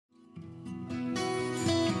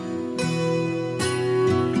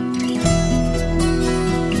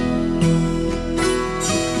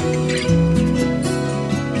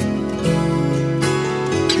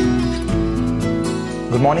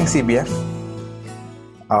Good morning, CBF.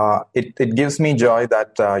 It gives me joy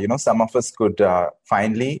that some of us could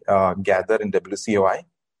finally gather in WCOI,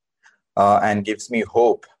 and gives me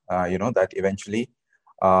hope that eventually,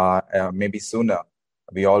 maybe sooner,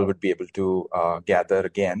 we all would be able to gather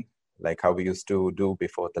again like how we used to do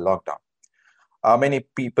before the lockdown. Many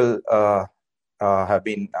people have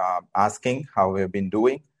been asking how we've been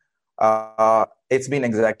doing. It's been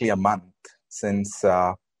exactly a month since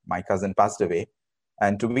my cousin passed away.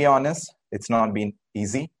 And to be honest, it's not been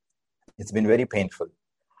easy. It's been very painful.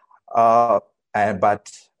 But I've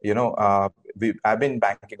been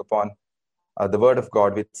banking upon the word of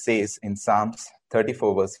God, which says in Psalms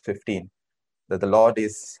 34, verse 15, that the Lord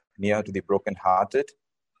is near to the brokenhearted,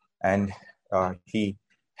 and He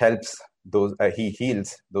helps those. He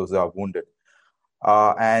heals those who are wounded.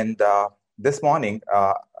 This morning,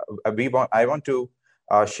 I want to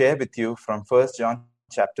share with you from 1 John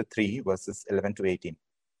chapter 3, verses 11 to 18.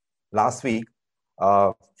 Last week, we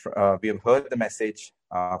have heard the message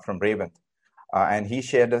from Raven, and he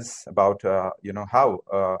shared us about,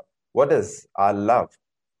 what does our love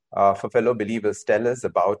for fellow believers tell us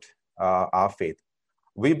about our faith.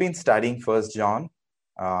 We've been studying 1 John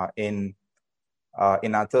in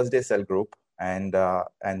our Thursday cell group, and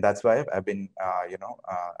that's why I've been,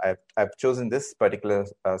 I've chosen this particular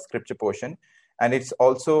scripture portion, and it's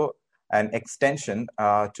also an extension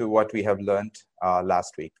to what we have learned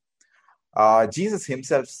last week. Jesus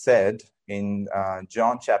himself said in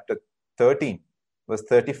John chapter 13, verse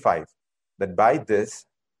 35, that by this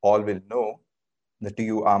all will know that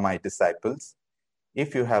you are my disciples,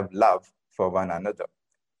 if you have love for one another.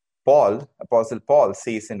 Apostle Paul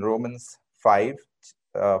says in Romans 5,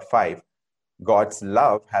 God's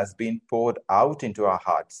love has been poured out into our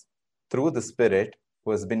hearts through the Spirit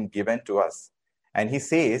who has been given to us. And he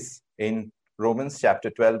says in Romans chapter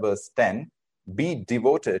 12, verse 10, be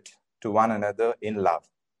devoted to one another in love.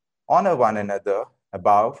 Honor one another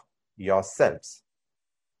above yourselves.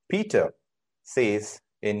 Peter says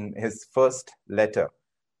in his first letter,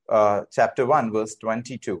 chapter 1, verse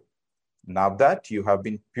 22, now that you have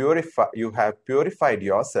purified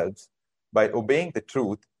yourselves by obeying the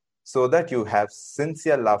truth, so that you have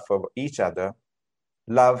sincere love for each other,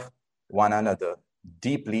 love one another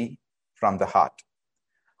deeply from the heart.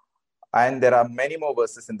 And there are many more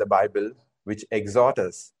verses in the Bible which exhort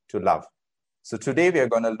us to love. So today we are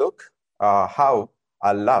going to look how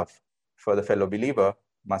our love for the fellow believer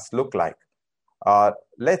must look like.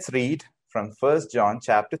 Let's read from 1 John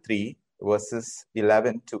chapter 3, verses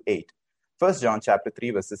 11 to 8. 1 John chapter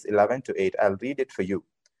 3, verses 11 to 8. I'll read it for you.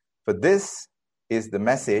 For this is the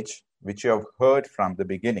message which you have heard from the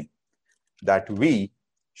beginning, that we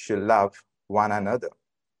should love one another,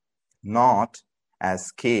 not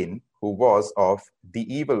as Cain, who was of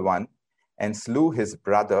the evil one, and slew his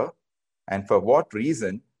brother. And for what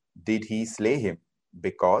reason did he slay him?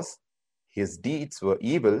 Because his deeds were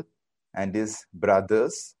evil, and his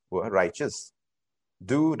brothers were righteous.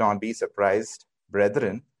 Do not be surprised,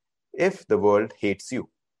 brethren, if the world hates you.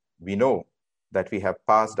 We know that we have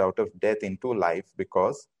passed out of death into life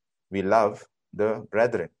because we love the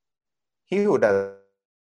brethren. He who does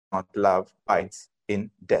not love abides in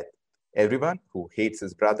death. Everyone who hates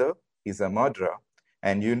his brother is a murderer,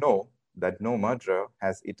 and you know that no murderer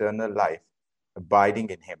has eternal life abiding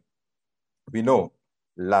in him. We know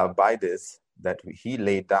love by this, that he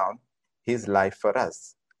laid down his life for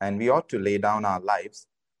us, and we ought to lay down our lives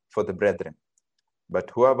for the brethren. But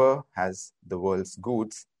whoever has the world's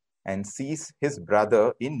goods and sees his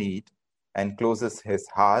brother in need and closes his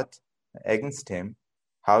heart against him,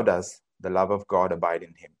 how does the love of God abide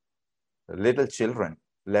in him? Little children,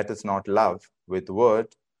 let us not love with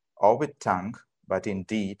word or with tongue, but in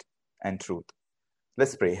deed and truth.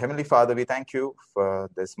 Let's pray. Heavenly Father, we thank you for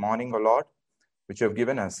this morning, O Lord, which you have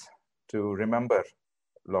given us to remember,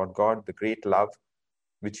 Lord God, the great love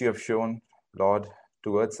which you have shown, Lord,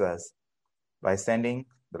 towards us by sending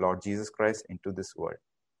the Lord Jesus Christ into this world.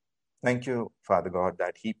 Thank you, Father God,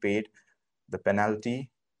 that he paid the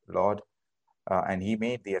penalty, Lord, and he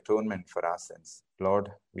made the atonement for our sins.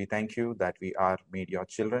 Lord, we thank you that we are made your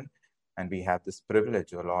children, and we have this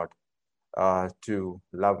privilege, O Lord, to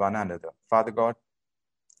love one another. Father God,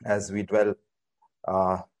 as we dwell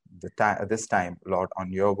this time, Lord,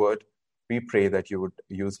 on your word, we pray that you would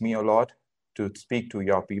use me, O Lord, to speak to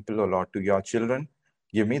your people, O Lord, to your children.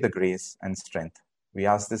 Give me the grace and strength. We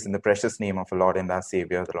ask this in the precious name of our Lord and our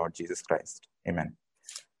Savior, the Lord Jesus Christ. Amen.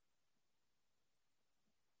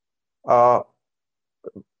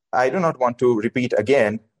 I do not want to repeat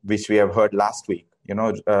again, which we have heard last week.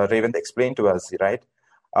 Raven explained to us, right?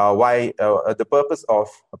 why the purpose of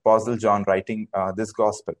Apostle John writing this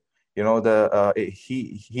gospel.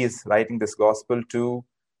 He is writing this gospel to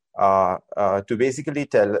basically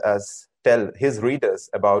tell his readers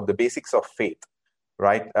about the basics of faith.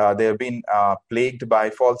 Right? They have been plagued by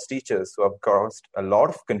false teachers who have caused a lot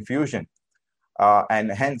of confusion.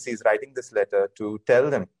 And hence, he's writing this letter to tell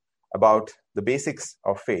them about the basics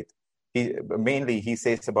of faith. He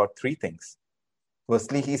says about three things.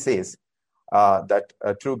 Firstly, he says that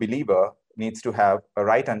a true believer needs to have a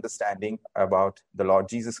right understanding about the Lord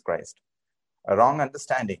Jesus Christ. A wrong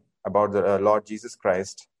understanding about the Lord Jesus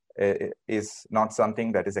Christ is not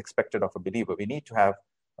something that is expected of a believer. We need to have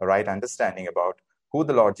a right understanding about who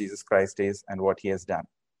the Lord Jesus Christ is and what he has done.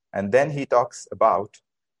 And then he talks about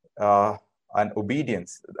our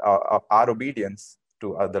obedience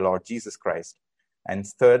to the Lord Jesus Christ. And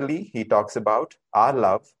thirdly, he talks about our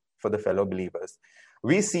love for the fellow believers.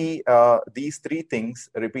 We see these three things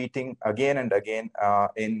repeating again and again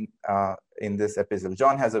in this epistle.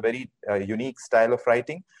 John has a very unique style of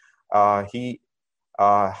writing. He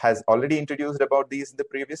has already introduced about these in the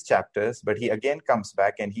previous chapters, but he again comes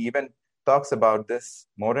back and he even talks about this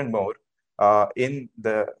more and more in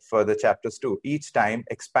the further chapters too, each time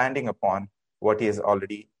expanding upon what he has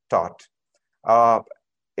already taught.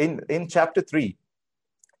 In chapter 3,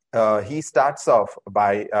 he starts off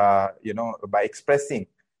by expressing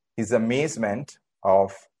his amazement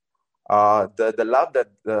of the love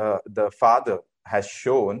that the Father has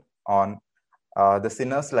shown on the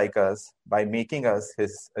sinners like us by making us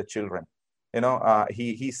his children.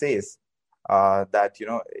 He says that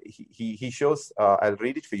he shows. I'll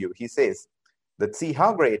read it for you. He says that, see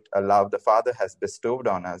how great a love the Father has bestowed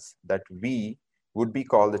on us, that we would be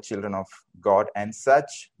called the children of God, and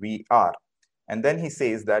such we are. And then he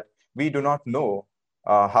says that we do not know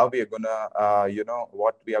how we are gonna,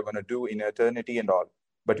 what we are gonna do in eternity and all,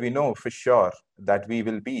 but we know for sure that we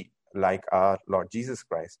will be like our Lord Jesus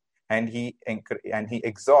Christ. And he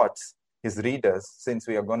exhorts his readers, since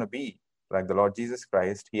we are going to be like the Lord Jesus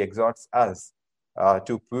Christ, he exhorts us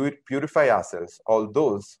to purify ourselves. All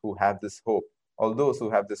those who have this hope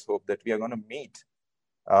that we are going to meet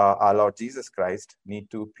our Lord Jesus Christ need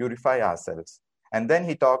to purify ourselves. And then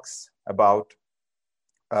he talks about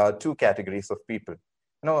two categories of people.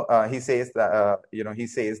 He says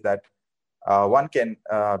that one can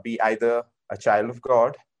be either a child of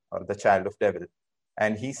God or the child of devil.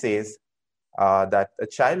 And he says that a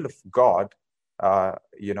child of God,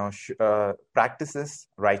 practices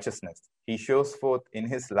righteousness. He shows forth in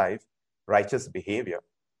his life righteous behavior.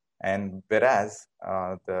 And whereas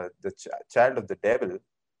the child of the devil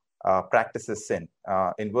practices sin.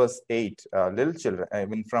 In verse 8, little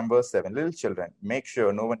children, from verse 7, little children, make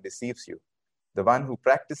sure no one deceives you. The one who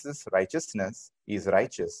practices righteousness is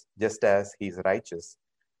righteous, just as he is righteous.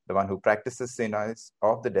 The one who practices sin is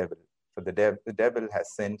of the devil, for the devil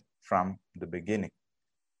has sinned from the beginning.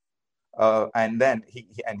 And then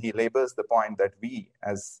he labors the point that we,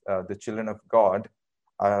 as the children of God,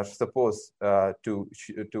 are supposed to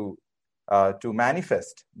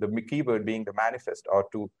manifest, the key word being the manifest, or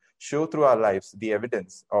to show through our lives the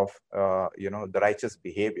evidence of the righteous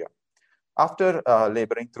behavior. After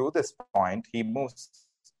laboring through this point, he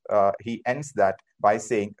ends that by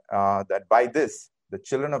saying that by this, the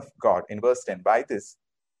children of God, in verse 10, by this,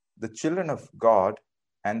 the children of God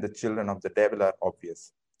and the children of the devil are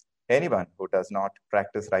obvious. Anyone who does not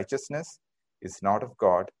practice righteousness is not of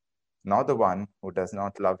God, nor the one who does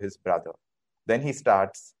not love his brother. Then he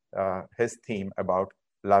starts his theme about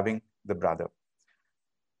loving the brother.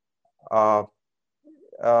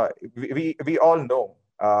 We all know,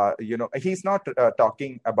 he's not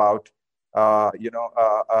talking about, a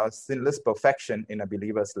sinless perfection in a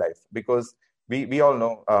believer's life, because we all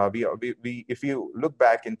know, if you look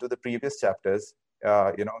back into the previous chapters,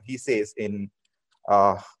 he says in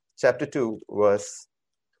chapter 2, verse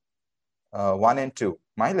 1 and 2,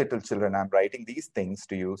 my little children, I'm writing these things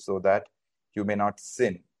to you so that you may not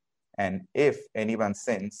sin. And if anyone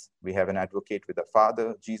sins, we have an advocate with the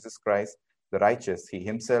Father, Jesus Christ, the righteous. He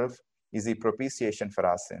himself is the propitiation for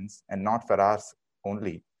our sins, and not for ours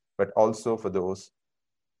only, but also for those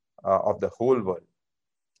of the whole world.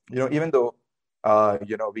 Even though,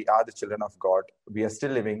 we are the children of God, we are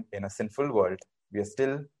still living in a sinful world. We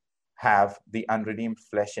still have the unredeemed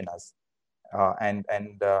flesh in us. And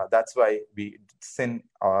that's why we sin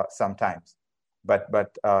sometimes. But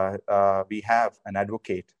we have an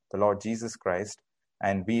advocate, the Lord Jesus Christ,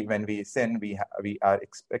 and when we sin, we are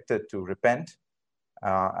expected to repent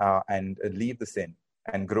and leave the sin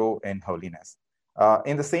and grow in holiness.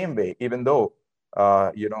 In the same way, even though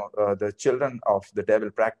the children of the devil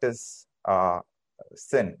practice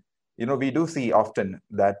sin. We do see often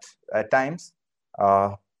that at times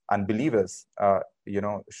unbelievers,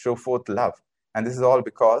 show forth love. And this is all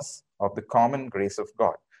because of the common grace of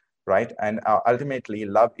God, right? And ultimately,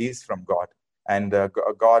 love is from God. And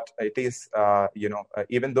God, it is,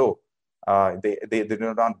 even though they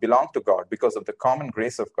do not belong to God, because of the common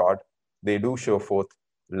grace of God, they do show forth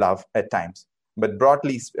love at times. But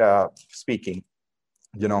broadly speaking,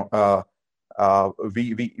 we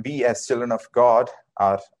as children of God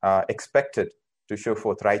are expected to show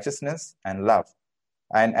forth righteousness and love.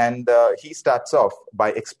 And he starts off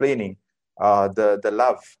by explaining the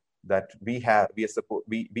love that we have, we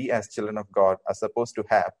as children of God are supposed to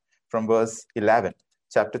have from verse 11,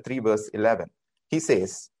 chapter 3, verse 11. He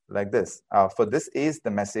says like this, for this is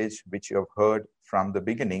the message which you have heard from the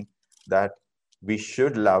beginning, that we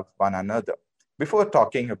should love one another. Before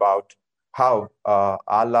talking about how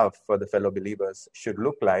our love for the fellow believers should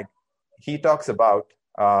look like, he talks about,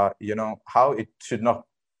 how it should not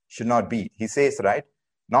be. He says, right,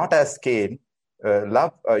 not as Cain,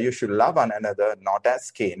 you should love one another, not as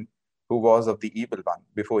Cain, who was of the evil one.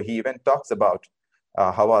 Before he even talks about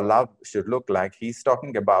how our love should look like, he's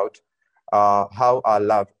talking about how our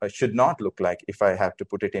love should not look like, if I have to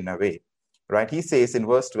put it in a way. Right? He says in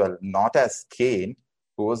verse 12, not as Cain,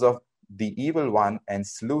 who was of the evil one and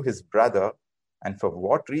slew his brother. And for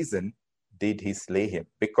what reason did he slay him?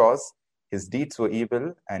 Because his deeds were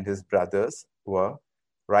evil and his brothers were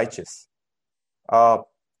righteous.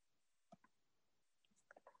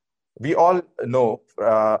 We all know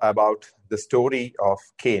about the story of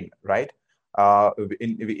Cain, right?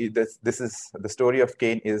 This is the story of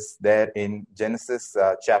Cain is there in Genesis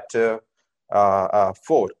chapter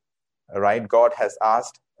 4, right? God has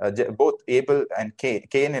asked both Abel and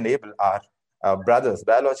Cain and Abel are brothers,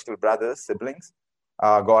 biological brothers, siblings.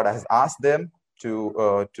 God has asked them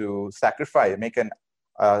to sacrifice, make an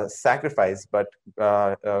sacrifice, but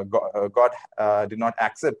God did not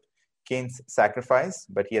accept Cain's sacrifice,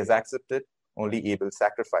 but he has accepted only Abel's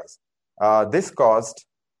sacrifice. This caused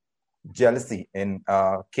jealousy in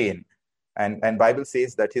Cain, and Bible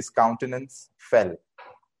says that his countenance fell.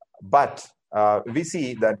 But we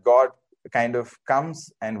see that God kind of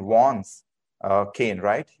comes and warns Cain,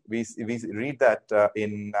 right? We read that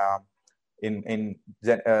in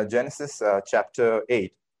Genesis chapter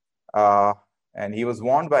 8, and he was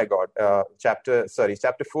warned by God. Chapter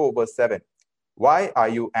 4, verse 7. Why are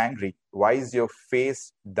you angry? Why is your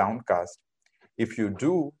face downcast? If you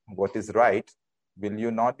do what is right, will you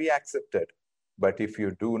not be accepted? But if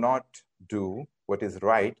you do not do what is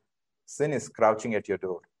right, sin is crouching at your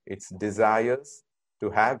door. It desires to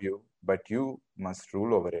have you, but you must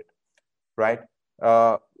rule over it. Right?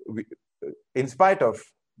 In spite of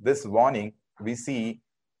this warning, we see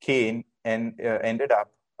Cain ended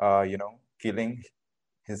up, killing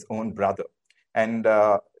his own brother. And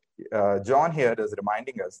John here is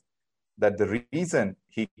reminding us that the reason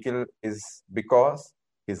he killed is because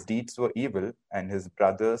his deeds were evil and his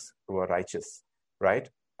brothers were righteous, right?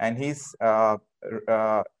 And he's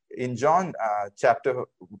in John chapter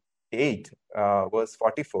 8, verse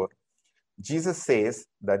 44, Jesus says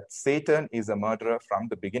that Satan is a murderer from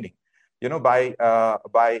the beginning. Here,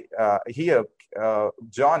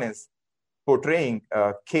 John is portraying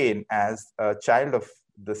Cain as a child of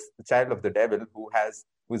the devil who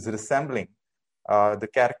is resembling the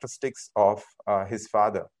characteristics of his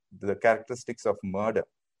father, the characteristics of murder,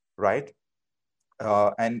 right?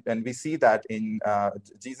 And we see that in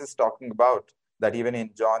Jesus talking about that even in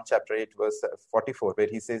John chapter 8, verse 44, where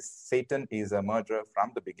he says Satan is a murderer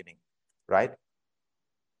from the beginning, right?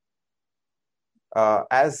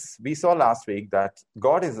 As we saw last week, that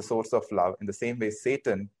God is the source of love. In the same way,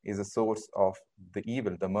 Satan is a source of the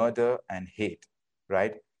evil, the murder and hate,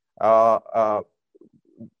 right?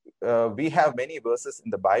 We have many verses in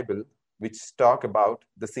the Bible which talk about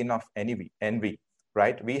the sin of envy,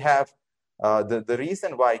 right? We have the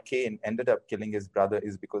reason why Cain ended up killing his brother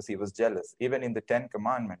is because he was jealous. Even in the 10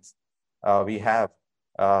 Commandments, we have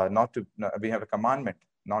a commandment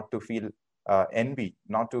not to feel envy,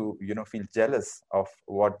 not to feel jealous of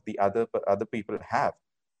what the other people have,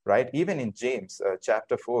 right? Even in James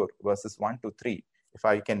chapter 4, verses 1 to 3, if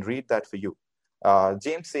I can read that for you.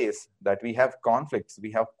 James says that we have conflicts,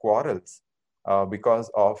 we have quarrels because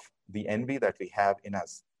of the envy that we have in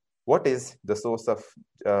us. What is the source of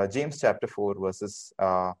James chapter 4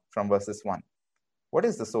 from verses 1? What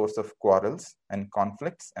is the source of quarrels and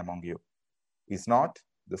conflicts among you? Is not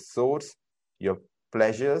the source your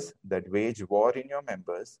pleasures that wage war in your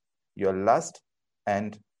members? You lust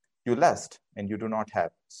and you do not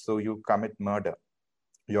have, so you commit murder.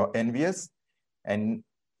 You're envious and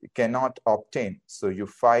cannot obtain, so you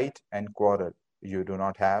fight and quarrel. You do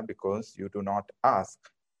not have because you do not ask.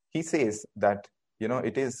 He says that,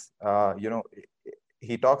 it is,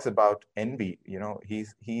 he talks about envy.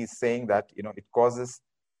 He's saying that, it causes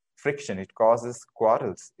friction, it causes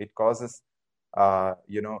quarrels, it causes, trouble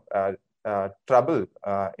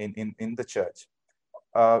in the church.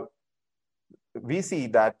 We see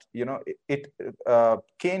that,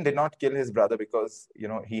 Cain did not kill his brother because,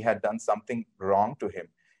 he had done something wrong to him.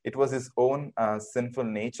 It was his own sinful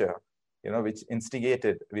nature, which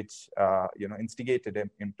instigated him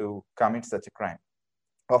to commit such a crime.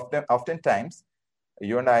 Oftentimes,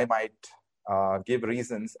 you and I might give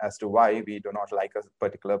reasons as to why we do not like a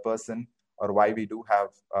particular person, or why we do have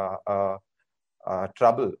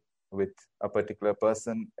trouble with a particular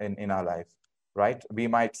person in our life, right? We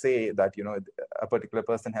might say that, a particular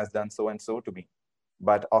person has done so and so to me.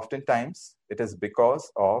 But oftentimes, it is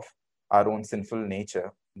because of our own sinful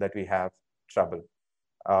nature that we have trouble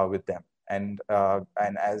with them. And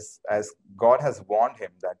as God has warned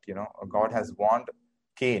him that, God has warned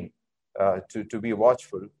Cain to be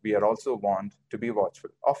watchful, we are also warned to be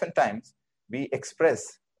watchful. Oftentimes, we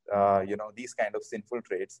express, these kind of sinful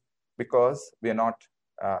traits because we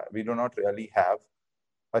do not really have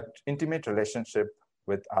an intimate relationship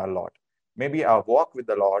with our Lord. Maybe our walk with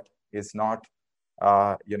the Lord is not,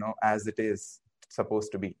 as it is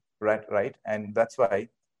supposed to be, right? And that's why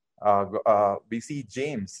we see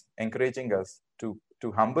James encouraging us to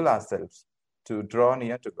humble ourselves, to draw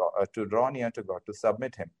near to God, to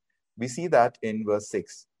submit him. We see that in verse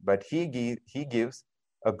 6. But he gives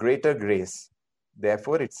a greater grace.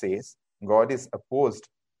 Therefore, it says, God is opposed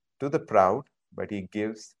to the proud, but he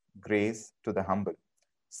gives grace to the humble.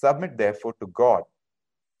 Submit therefore to God.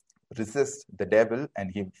 Resist the devil, and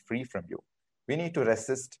he will flee from you. We need to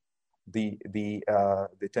resist the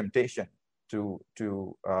temptation to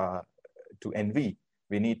envy.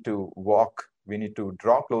 We need to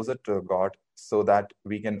draw closer to God so that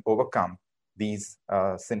we can overcome these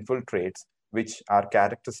sinful traits, which are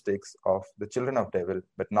characteristics of the children of devil,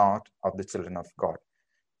 but not of the children of God.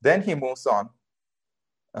 Then he moves on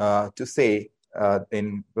to say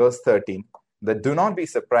in verse 13 that do not be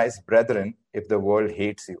surprised, brethren, if the world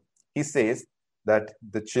hates you. He says that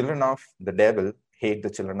the children of the devil hate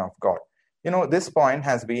the children of God. This point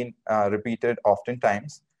has been repeated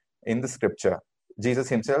oftentimes in the scripture. Jesus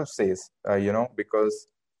himself says, because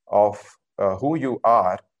of who you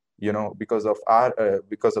are, because of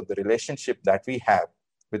the relationship that we have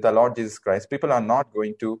with the Lord Jesus Christ, people are not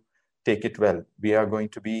going to take it well. We are going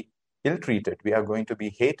to be ill-treated. We are going to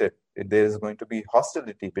be hated. There is going to be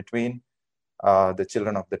hostility between the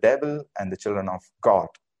children of the devil and the children of God.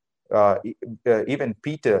 Even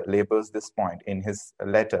Peter labors this point in his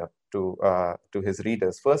letter to his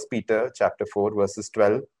readers. 1 Peter chapter 4, verses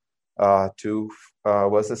 12 to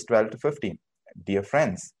 15. Dear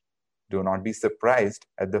friends, do not be surprised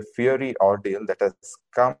at the fiery ordeal that has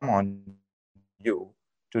come on you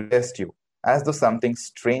to test you, as though something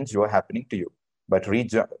strange were happening to you. But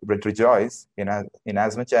rejoice in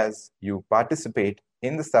as much as you participate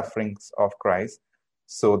in the sufferings of Christ,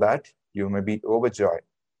 so that you may be overjoyed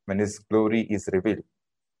when his glory is revealed.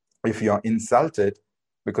 If you are insulted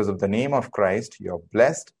because of the name of Christ, you are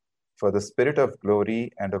blessed, for the Spirit of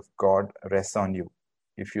glory and of God rests on you.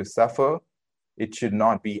 If you suffer, it should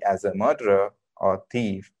not be as a murderer or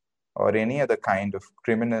thief or any other kind of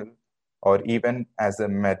criminal or even as a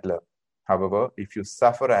meddler. However, if you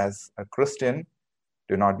suffer as a Christian,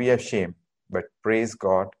 do not be ashamed, but praise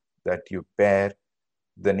God that you bear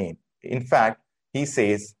the name. In fact, he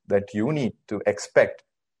says that you need to expect,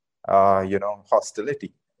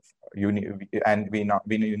 hostility. We need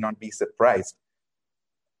not be surprised.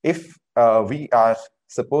 If we are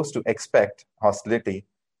supposed to expect hostility,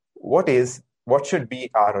 what should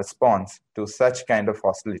be our response to such kind of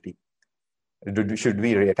hostility? Should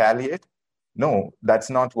we retaliate? No, that's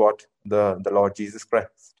not what the Lord Jesus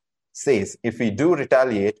Christ says. If we do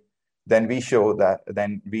retaliate, then we show that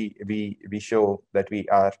we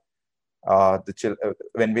are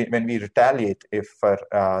when we retaliate, if for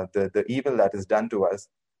the evil that is done to us,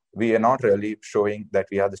 we are not really showing that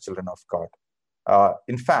we are the children of God.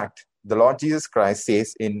 In fact, the Lord Jesus Christ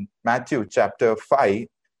says in Matthew chapter 5,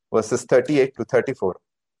 verses 38 to 34,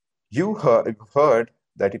 you heard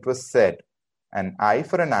that it was said, an eye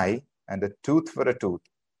for an eye and a tooth for a tooth.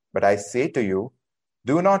 But I say to you,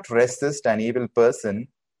 do not resist an evil person,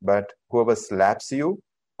 but whoever slaps you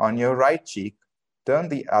on your right cheek, turn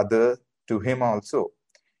the other to him also.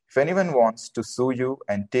 If anyone wants to sue you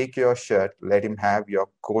and take your shirt, let him have your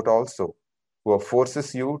coat also. Whoever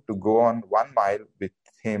forces you to go on 1 mile with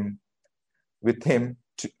him,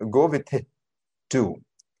 go with it too.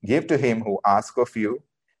 Give to him who asks of you,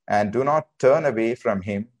 and do not turn away from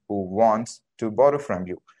him who wants to borrow from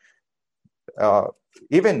you.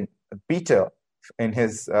 Even Peter, in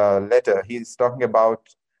his letter, he's talking about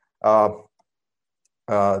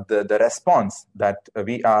the response that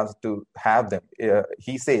we are to have them.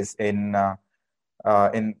 He says in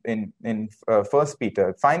First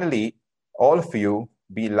Peter, finally, all of you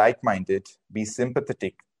be like-minded, be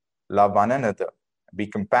sympathetic, love one another, be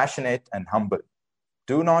compassionate and humble.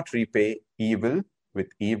 Do not repay evil with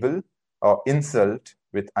evil or insult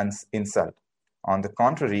with insult. On the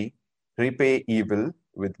contrary, repay evil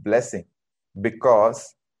with blessing,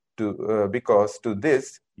 because to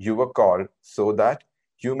this you were called, so that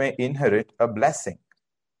you may inherit a blessing.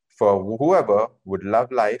 For whoever would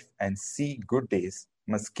love life and see good days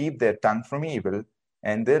must keep their tongue from evil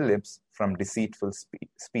and their lips from deceitful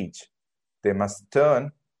speech. They must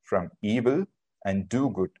turn from evil and do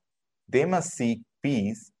good. They must seek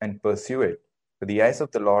peace and pursue it. For the eyes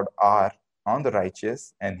of the Lord are on the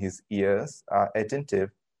righteous, and his ears are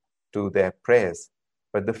attentive to their prayers.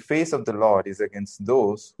 But the face of the Lord is against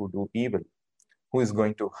those who do evil. Who is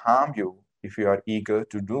going to harm you if you are eager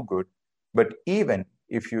to do good? But even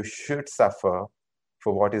if you should suffer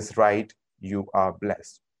for what is right, you are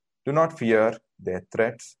blessed. Do not fear their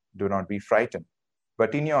threats. Do not be frightened.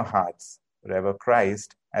 But in your hearts, revere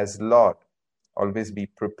Christ as Lord. Always be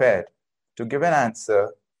prepared to give an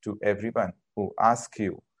answer to everyone who asks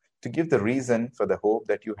you, to give the reason for the hope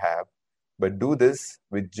that you have. But do this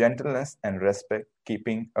with gentleness and respect,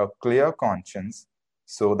 keeping a clear conscience,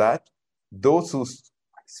 so that those who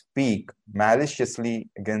speak maliciously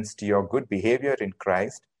against your good behavior in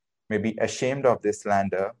Christ may be ashamed of their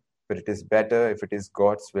slander. For it is better, if it is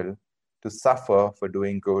God's will, to suffer for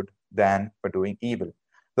doing good than for doing evil.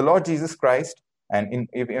 The Lord Jesus Christ, and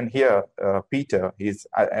even here, Peter is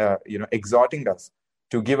exhorting us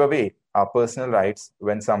to give away our personal rights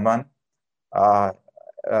when someone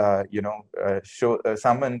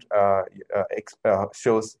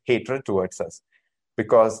shows hatred towards us,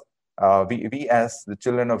 because we as the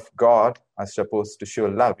children of God are supposed to show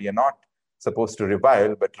love. We are not supposed to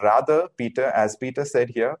revile, but rather, as Peter said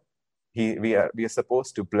here, we are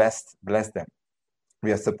supposed to bless them.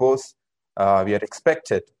 We are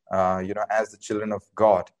expected, as the children of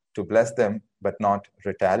God, to bless them but not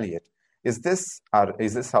retaliate. Is this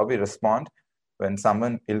how we respond when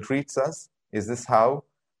someone ill-treats us? Is this how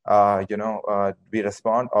we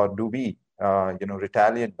respond, or do we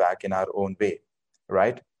retaliate back in our own way?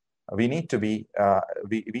 Right? We need to be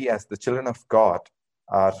we as the children of God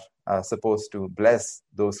are supposed to bless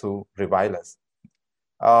those who revile us.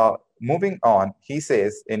 Moving on, he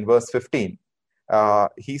says in verse 15,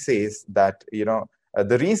 he says that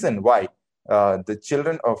the reason why the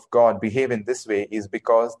children of God behave in this way is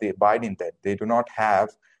because they abide in death. They do not have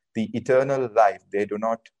the eternal life. They do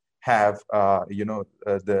not have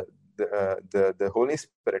the Holy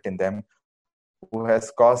Spirit in them, who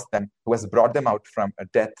has brought them out from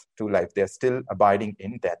death to life. They're still abiding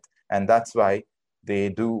in death, and that's why they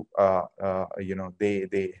do.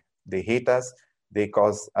 They hate us. They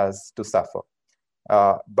cause us to suffer.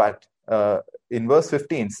 But in verse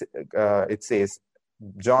 15, it says,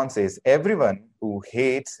 John says, everyone who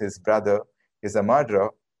hates his brother is a murderer,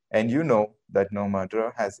 and you know that no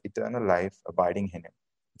murderer has eternal life abiding in him.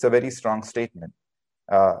 It's a very strong statement.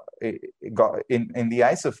 In the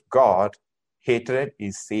eyes of God, hatred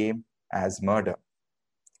is same as murder.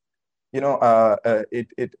 We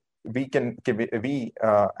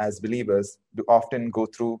as believers do often go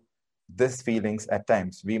through these feelings at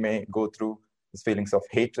times. We may go through these feelings of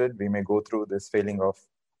hatred. We may go through this feeling of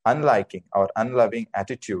unliking or unloving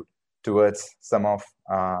attitude towards some of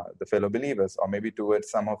the fellow believers, or maybe towards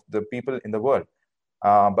some of the people in the world.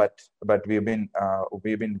 But we've been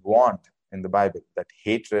warned in the Bible that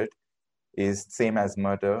hatred is same as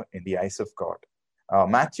murder in the eyes of God.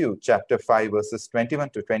 Matthew chapter 5 verses 21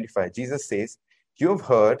 to 25, Jesus says, "You have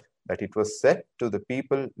heard that it was said to the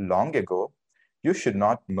people long ago, you should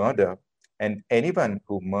not murder, and anyone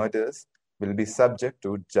who murders will be subject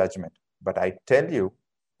to judgment. But I tell you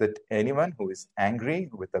that anyone who is angry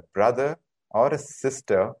with a brother or a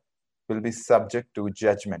sister will be subject to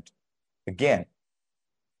judgment. Again,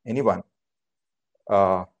 anyone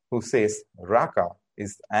who says Raka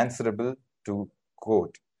is answerable to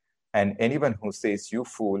court, and anyone who says you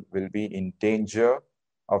fool will be in danger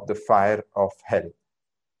of the fire of hell.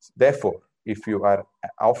 Therefore, if you are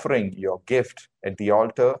offering your gift at the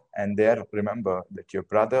altar and there remember that your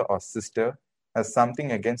brother or sister has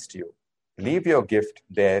something against you, leave your gift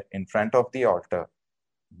there in front of the altar.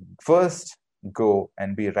 First, go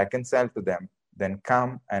and be reconciled to them, then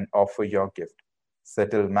come and offer your gift.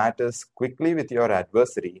 Settle matters quickly with your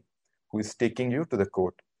adversary who is taking you to the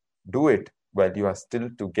court. Do it while you are still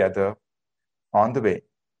together on the way,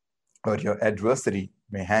 or your adversary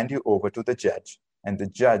may hand you over to the judge, and the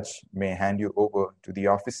judge may hand you over to the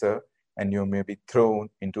officer, and you may be thrown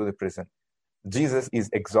into the prison. Jesus is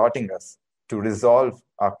exhorting us to resolve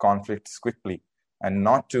our conflicts quickly and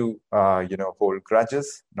not to, hold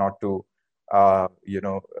grudges, not to,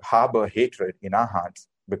 harbor hatred in our hearts,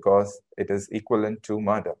 because it is equivalent to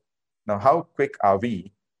murder. Now, how quick are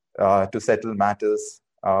we to settle matters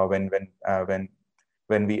when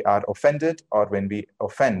we are offended or when we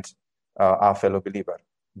offend our fellow believer?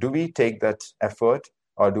 Do we take that effort,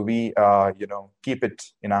 or do we, keep it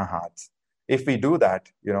in our hearts? If we do that,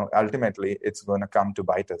 ultimately it's going to come to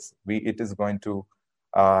bite us. It is going to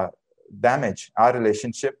damage our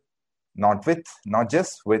relationship, not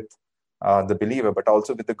just with the believer, but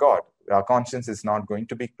also with the God. Our conscience is not going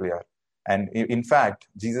to be clear. And in fact,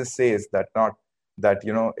 Jesus says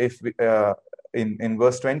if in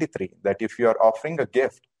verse 23, that if you are offering a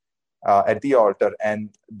gift at the altar and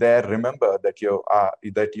there remember that your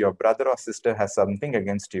brother or sister has something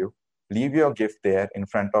against you, leave your gift there in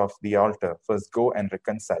front of the altar. First go and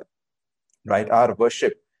reconcile, right? Our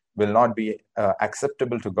worship will not be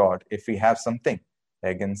acceptable to God if we have something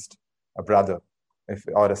against a brother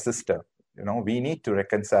or a sister. We need to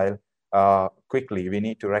reconcile quickly. We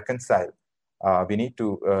need to reconcile. We need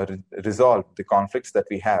to resolve the conflicts that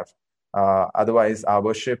we have. Otherwise, our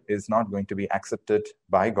worship is not going to be accepted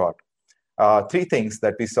by God. Three things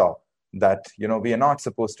that we saw: that we are not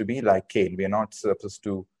supposed to be like Cain. We are not supposed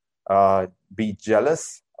to be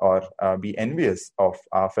jealous or be envious of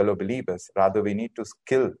our fellow believers. Rather, we need to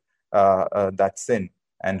kill that sin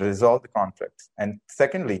and resolve the conflicts. And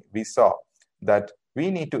secondly, we saw that we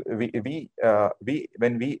need to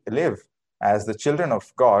when we live as the children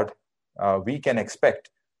of God, we can expect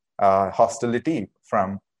hostility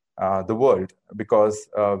from the world, because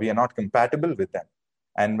we are not compatible with them.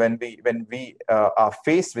 And when we are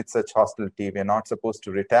faced with such hostility, we are not supposed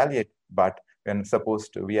to retaliate, but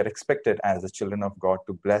we are expected as the children of God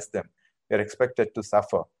to bless them. We are expected to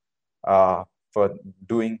suffer for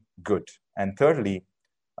doing good. And thirdly,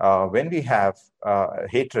 when we have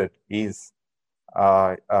hatred is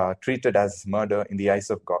treated as murder in the eyes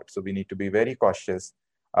of God. So we need to be very cautious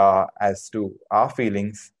as to our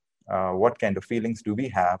feelings. What kind of feelings do we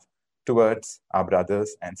have towards our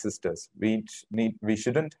brothers and sisters? We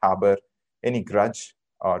shouldn't harbor any grudge,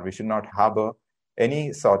 or we should not harbor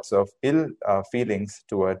any sorts of ill feelings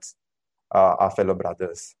towards our fellow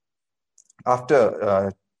brothers.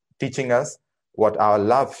 After teaching us what our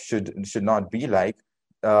love should not be like,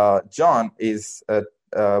 John is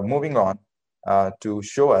moving on to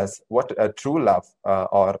show us what a true love,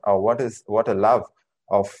 or what a love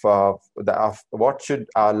what should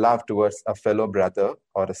our love towards a fellow brother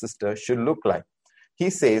or a sister should look like. He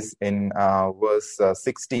says in verse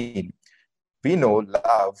 16, "We know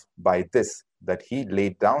love by this, that he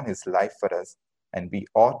laid down his life for us, and we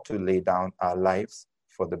ought to lay down our lives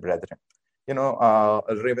for the brethren."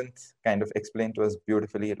 Revant kind of explained to us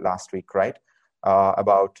beautifully last week, right?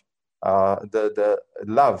 About the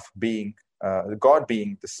love being, God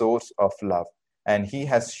being the source of love. And he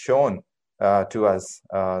has shown to us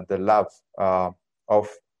the love of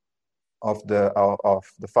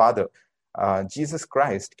the Father. Jesus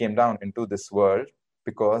Christ came down into this world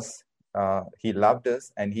because he loved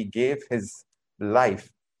us and he gave his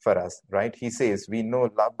life for us, right? He says, we know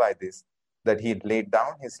love by this, that he laid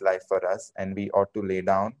down his life for us, and we ought to lay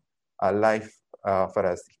down our life for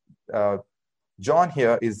us. John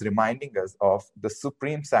here is reminding us of the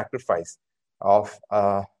supreme sacrifice of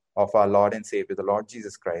our Lord and Savior, the Lord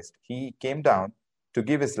Jesus Christ. He came down to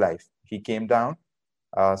give his life. He came down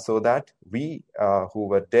so that we who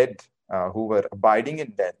were dead, who were abiding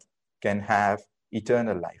in death, can have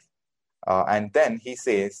eternal life. And then he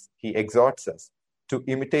says, he exhorts us to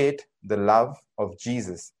imitate the love of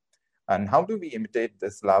Jesus. And how do we imitate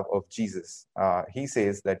this love of Jesus? He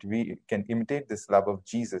says that we can imitate this love of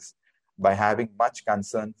Jesus by having much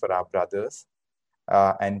concern for our brothers,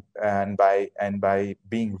 and by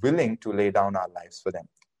being willing to lay down our lives for them.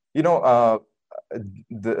 The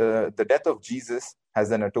death of Jesus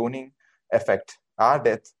has an atoning effect. Our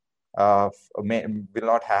death will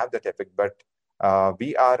not have that effect, but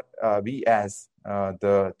we as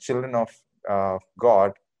the children of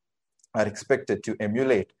God are expected to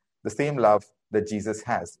emulate the same love that Jesus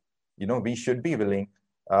has. We should be willing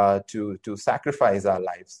to sacrifice our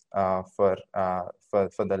lives for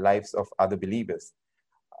the lives of other believers.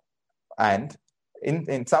 And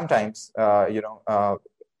in sometimes,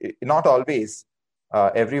 not always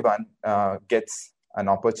everyone gets an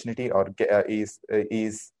opportunity or is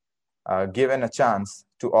given a chance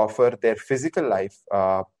to offer their physical life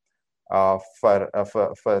for the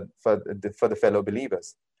fellow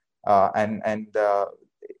believers. And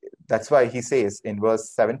that's why he says in verse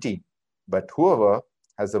 17, but whoever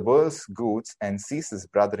has the world's goods and sees his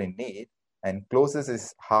brother in need and closes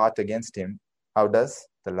his heart against him, how does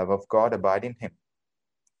the love of God abide in him?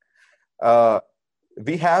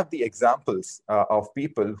 We have the examples of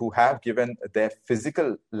people who have given their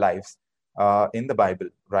physical lives in the Bible,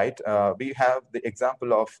 right? We have the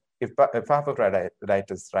example of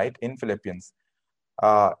Epaphroditus, right, in Philippians.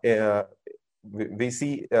 We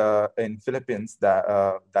see in Philippians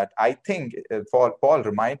that I think Paul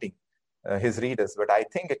reminding his readers, but I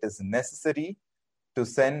think it is necessary to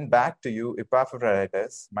send back to you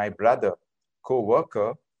Epaphroditus, my brother,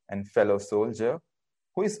 co-worker, and fellow soldier,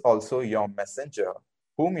 who is also your messenger,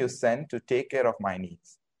 whom you send to take care of my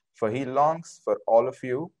needs. For he longs for all of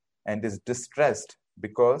you and is distressed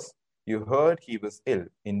because you heard he was ill.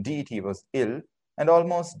 Indeed, he was ill and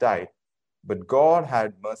almost died. But God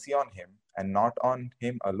had mercy on him, and not on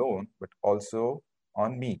him alone, but also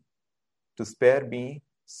on me, to spare me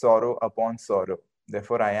sorrow upon sorrow.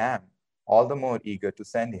 Therefore, I am all the more eager to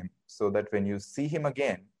send him, so that when you see him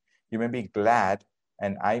again, you may be glad,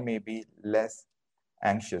 and I may be less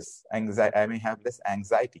anxious. I may have less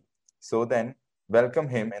anxiety. So then, welcome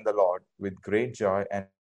him in the Lord with great joy and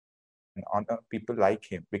honor people like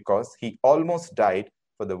him, because he almost died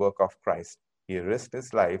for the work of Christ. He risked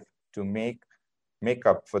his life to make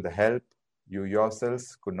up for the help you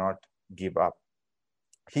yourselves could not give up.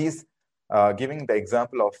 He's giving the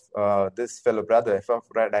example of this fellow brother,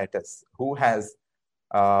 Epaphroditus, who has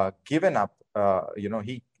given up.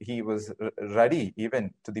 He was ready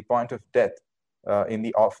even to the point of death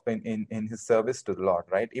in his service to the Lord,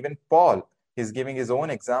 right? Even Paul is giving his own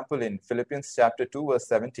example in Philippians chapter 2, verse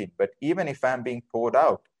 17. But even if I'm being poured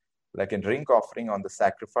out like a drink offering on the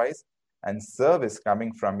sacrifice and service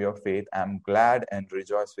coming from your faith, I'm glad and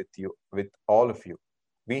rejoice with all of you.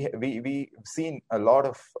 We've seen a lot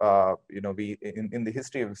of, in the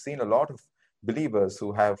history, we've seen a lot of believers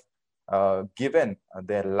who have given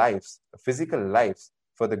their lives, physical lives,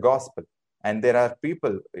 for the gospel. And there are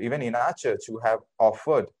people, even in our church, who have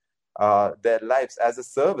offered their lives as a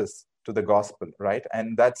service to the gospel, right?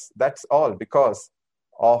 And that's all because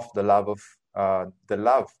of the love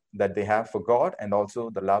that they have for God, and also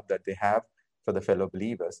the love that they have for the fellow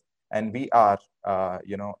believers. And we are,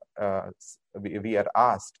 we are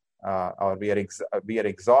asked, or we are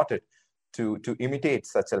exhorted to imitate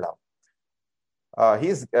such a love.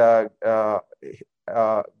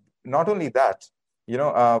 Not only that,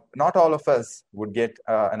 not all of us would get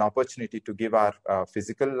an opportunity to give our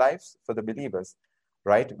physical lives for the believers,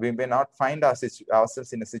 right? We may not find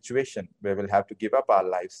ourselves in a situation where we'll have to give up our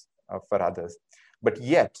lives for others. But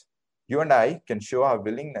yet, you and I can show our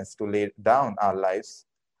willingness to lay down our lives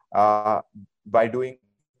by doing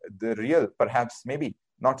the real, perhaps maybe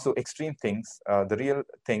not so extreme things, the real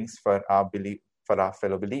things for our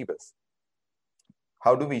fellow believers.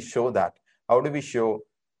 How do we show that? How do we show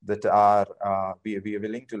that we are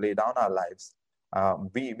willing to lay down our lives?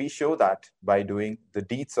 We show that by doing the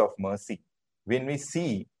deeds of mercy. When we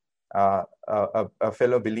see a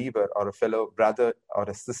fellow believer or a fellow brother or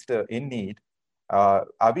a sister in need,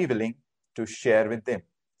 are we willing to share with them?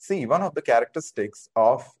 See, one of the characteristics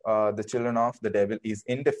of the children of the devil is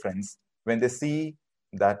indifference. When they see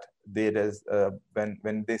that there is,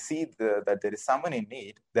 when they see that there is someone in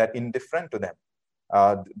need, they're indifferent to them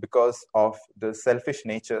because of the selfish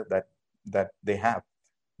nature that they have.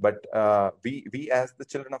 But we as the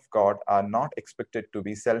children of God are not expected to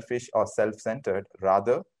be selfish or self-centered.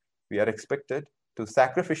 Rather, we are expected to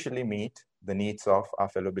sacrificially meet the needs of our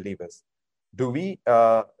fellow believers. Do we,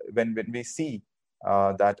 when we see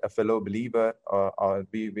that a fellow believer or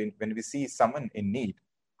when we see someone in need,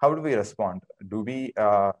 how do we respond? Do we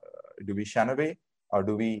shun away, or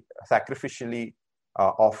do we sacrificially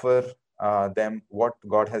offer them what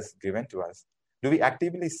God has given to us? Do we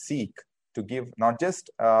actively seek to give not just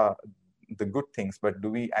the good things, but do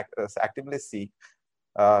we actively seek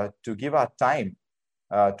to give our time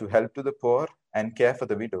to help to the poor and care for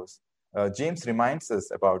the widows? James reminds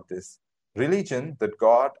us about this. Religion that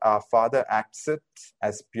God our Father accepts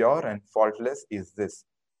as pure and faultless is this: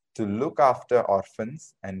 to look after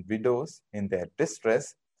orphans and widows in their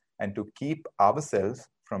distress, and to keep ourselves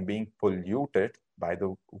from being polluted by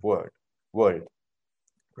the world.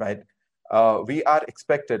 Right? We are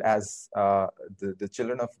expected as the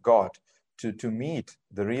children of God to meet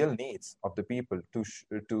the real needs of the people,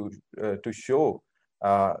 to show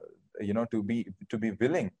to be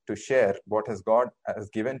willing to share what God has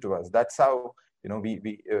given to us. That's how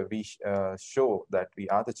we show that we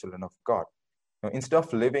are the children of God. Instead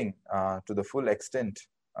of living to the full extent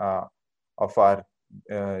of our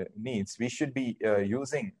needs, we should be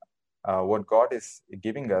using what God is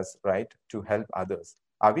giving us, right, to help others.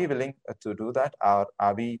 Are we willing to do that? Or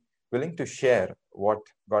are we willing to share what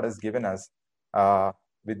God has given us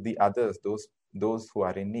with the others, those who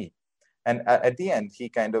are in need? And at the end, he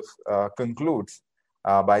kind of concludes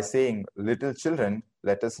by saying, little children,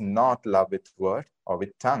 let us not love with word or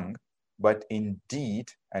with tongue, but in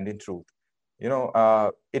deed and in truth.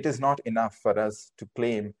 It is not enough for us to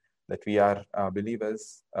claim that we are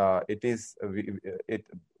believers.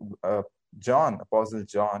 Apostle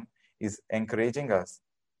John is encouraging us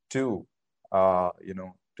to,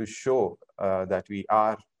 to show that we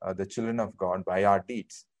are the children of God by our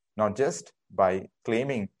deeds, not just by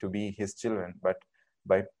claiming to be his children, but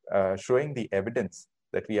by showing the evidence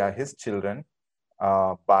that we are his children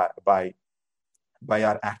by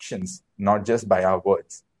our actions, not just by our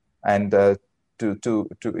words. And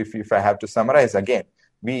if I have to summarize again,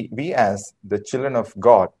 we as the children of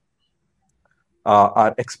God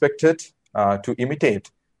are expected to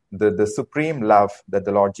imitate the supreme love that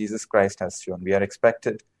the Lord Jesus Christ has shown. We are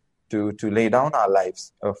expected to lay down our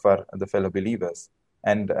lives for the fellow believers.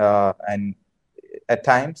 And at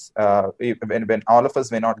times, when all of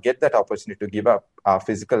us may not get that opportunity to give up our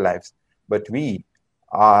physical lives, but we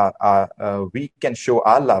can show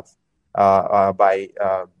our love by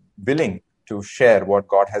willing to share what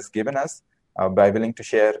God has given us, by willing to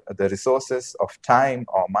share the resources of time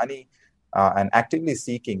or money, and actively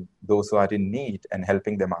seeking those who are in need and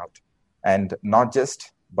helping them out. And not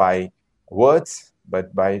just by words,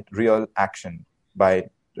 but by real action, by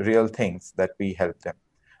real things that we help them.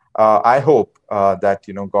 I hope that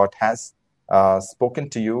God has spoken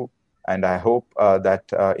to you, and I hope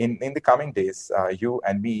that in the coming days, you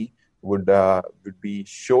and me would be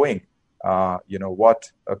showing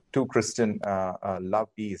what a true Christian love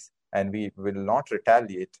is, and we will not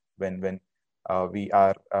retaliate when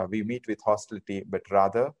we meet with hostility, but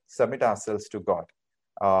rather submit ourselves to God,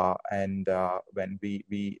 and when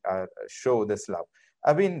we show this love.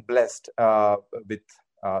 I've been blessed with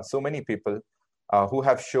so many people who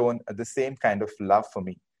have shown the same kind of love for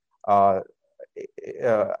me. I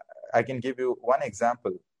can give you one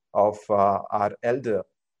example of our elder.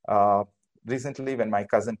 Recently, when my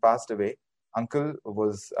cousin passed away, uncle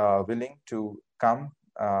was willing to come.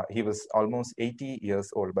 He was almost 80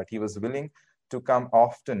 years old, but he was willing to come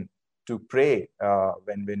often to pray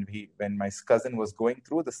when my cousin was going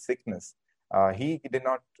through the sickness. He did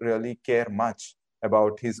not really care much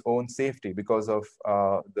about his own safety because of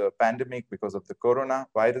the pandemic, because of the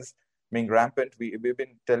coronavirus being rampant. We've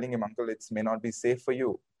been telling him, Uncle, it may not be safe for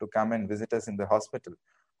you to come and visit us in the hospital.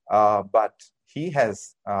 But he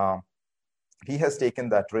has taken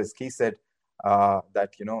that risk. He said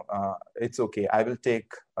that, it's okay. I will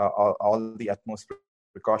take all the utmost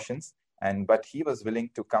precautions. But he was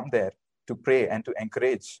willing to come there to pray and to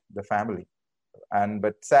encourage the family.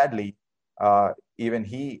 But sadly, even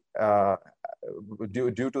he,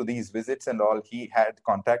 due to these visits and all, he had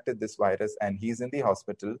contracted this virus, and he's in the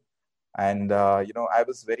hospital. And I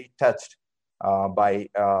was very touched by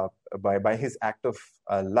his act of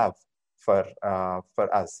love for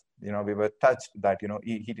us. We were touched that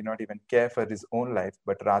he did not even care for his own life,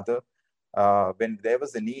 but rather when there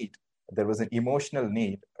was a need, there was an emotional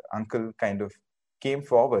need, Uncle kind of came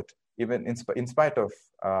forward, even in spite of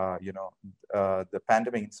the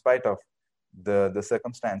pandemic, in spite of the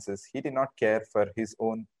circumstances. He did not care for his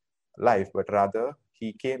own life, but rather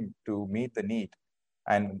he came to meet the need,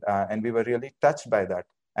 and we were really touched by that.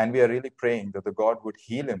 And we are really praying that the God would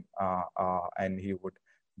heal him and he would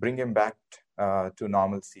bring him back to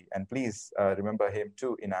normalcy. And please remember him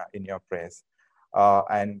too in your prayers.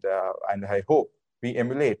 And I hope we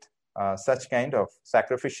emulate such kind of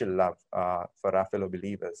sacrificial love for our fellow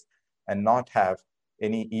believers, and not have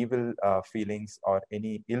any evil feelings or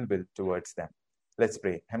any ill will towards them. Let's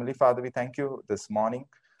pray. Heavenly Father, we thank you this morning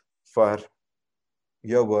for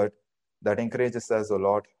your word that encourages us, O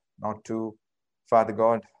Lord, not to, Father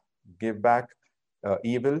God, give back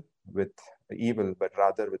evil with evil, but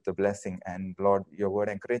rather with the blessing. And Lord, your word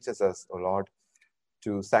encourages us, O Lord,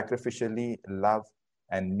 to sacrificially love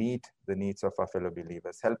and meet the needs of our fellow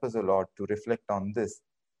believers. Help us, O Lord, to reflect on this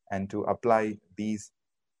and to apply this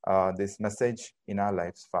message in our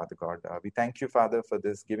lives, Father God. We thank you, Father, for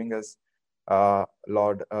this, giving us,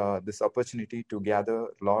 Lord, this opportunity to gather,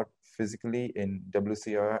 Lord, physically in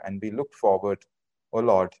WCR, and we look forward, O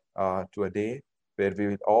Lord, to a day where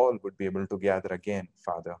we all would be able to gather again,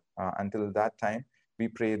 Father. Until that time, we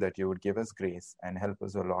pray that you would give us grace and help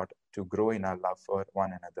us, O Lord, to grow in our love for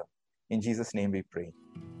one another. In Jesus' name we pray.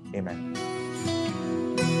 Amen.